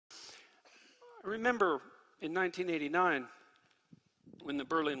I remember in 1989, when the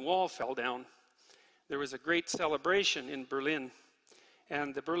Berlin Wall fell down, there was a great celebration in Berlin,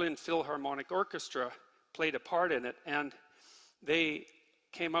 and the Berlin Philharmonic Orchestra played a part in it, and they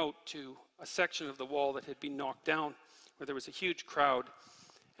came out to a section of the wall that had been knocked down, where there was a huge crowd,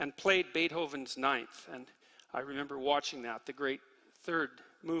 and played Beethoven's Ninth. And I remember watching that, the great third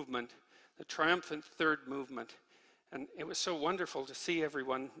movement, the triumphant third movement. And it was so wonderful to see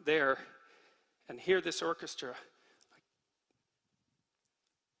everyone there and hear this orchestra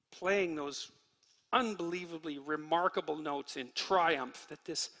playing those unbelievably remarkable notes in triumph that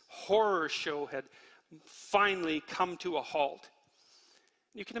this horror show had finally come to a halt.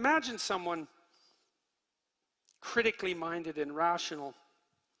 You can imagine someone critically minded and rational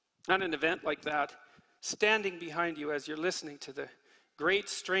at an event like that, standing behind you as you're listening to the great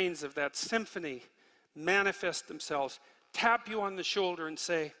strains of that symphony manifest themselves, tap you on the shoulder and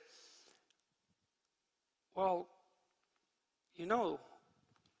say, well, you know,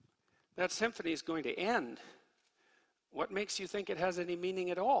 that symphony is going to end. What makes you think it has any meaning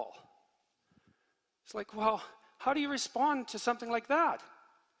at all? It's like, well, how do you respond to something like that?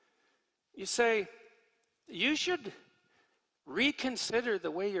 You say, you should reconsider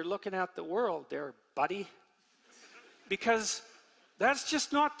the way you're looking at the world there, buddy. Because that's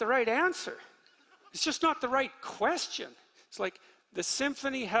just not the right answer. It's just not the right question. It's like, the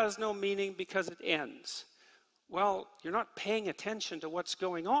symphony has no meaning because it ends. Well, you're not paying attention to what's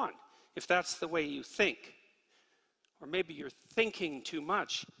going on, if that's the way you think. Or maybe you're thinking too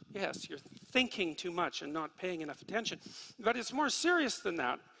much. Yes, you're thinking too much and not paying enough attention. But it's more serious than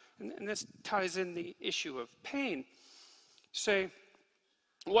that. And this ties in the issue of pain. Say,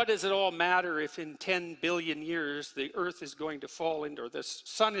 what does it all matter if in 10 billion years the earth is going to fall into, or the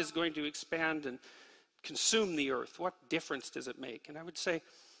sun is going to expand and consume the earth? What difference does it make? And I would say,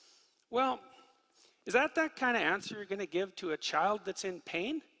 well, is that kind of answer you're going to give to a child that's in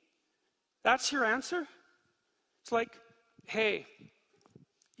pain? That's your answer? It's like, hey,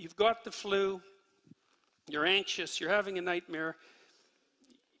 you've got the flu, you're anxious, you're having a nightmare,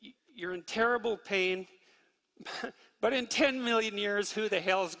 you're in terrible pain, but in 10 million years, who the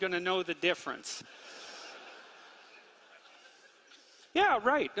hell is going to know the difference? Yeah,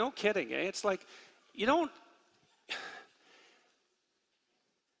 right, no kidding. Eh? It's like, you don't...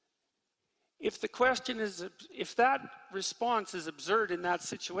 If the question is, if that response is absurd in that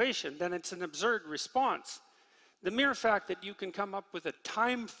situation, then it's an absurd response. The mere fact that you can come up with a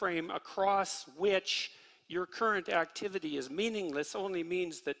time frame across which your current activity is meaningless only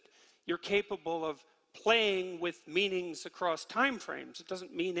means that you're capable of playing with meanings across time frames. It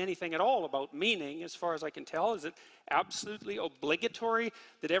doesn't mean anything at all about meaning, as far as I can tell. Is it absolutely obligatory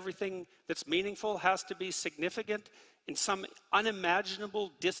that everything that's meaningful has to be significant in some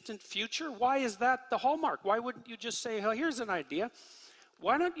unimaginable distant future? Why is that the hallmark? Why wouldn't you just say, well, here's an idea.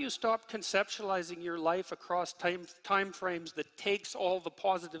 Why don't you stop conceptualizing your life across time frames that takes all the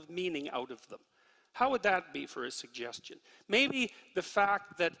positive meaning out of them? How would that be for a suggestion? Maybe the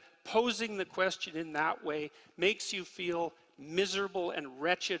fact that posing the question in that way makes you feel miserable and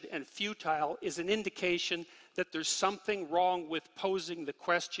wretched and futile is an indication that there's something wrong with posing the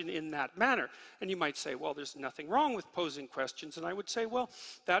question in that manner. And you might say, well, there's nothing wrong with posing questions. And I would say, well,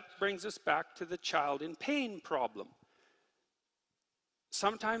 that brings us back to the child in pain problem.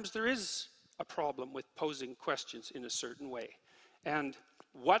 Sometimes there is a problem with posing questions in a certain way. And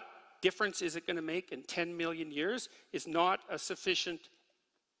what difference is it going to make in 10 million years is not a sufficient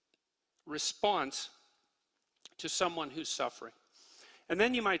response to someone who's suffering. And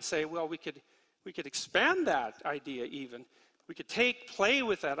then you might say, well, we could expand that idea even. We could play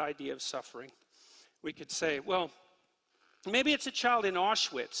with that idea of suffering. We could say, well, maybe it's a child in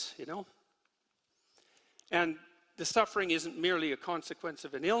Auschwitz, you know? And the suffering isn't merely a consequence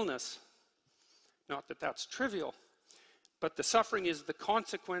of an illness. Not that that's trivial. But the suffering is the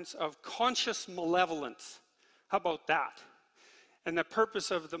consequence of conscious malevolence. How about that? And the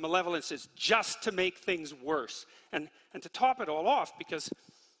purpose of the malevolence is just to make things worse. And to top it all off, because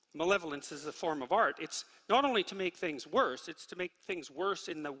malevolence is a form of art, it's not only to make things worse, it's to make things worse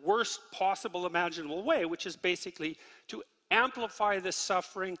in the worst possible imaginable way, which is basically to amplify the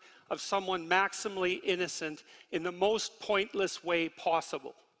suffering of someone maximally innocent in the most pointless way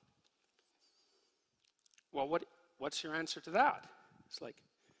possible. Well, what's your answer to that? It's like,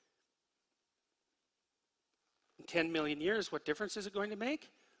 in 10 million years, what difference is it going to make?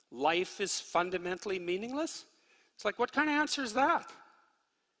 Life is fundamentally meaningless? It's like, what kind of answer is that?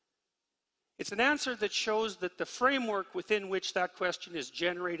 It's an answer that shows that the framework within which that question is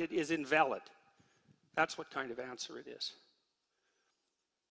generated is invalid. That's what kind of answer it is.